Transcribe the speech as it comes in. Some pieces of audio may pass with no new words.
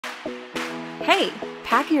Hey,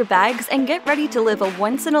 pack your bags and get ready to live a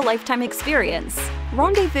once-in-a-lifetime experience.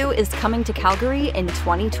 Rendez-vous is coming to Calgary in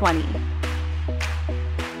 2020.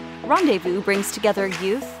 Rendez-vous brings together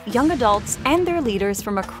youth, young adults, and their leaders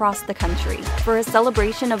from across the country for a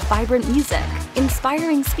celebration of vibrant music,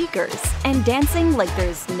 inspiring speakers, and dancing like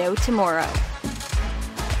there's no tomorrow.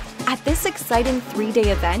 At this exciting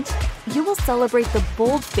 3-day event, you will celebrate the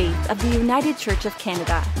bold faith of the United Church of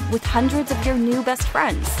Canada with hundreds of your new best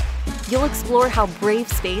friends. You'll explore how brave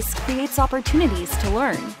space creates opportunities to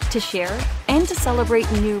learn, to share, and to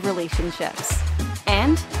celebrate new relationships.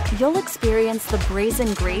 And you'll experience the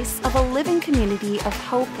brazen grace of a living community of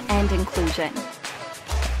hope and inclusion.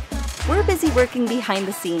 We're busy working behind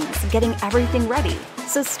the scenes, getting everything ready,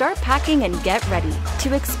 so start packing and get ready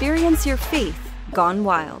to experience your faith gone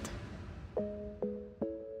wild.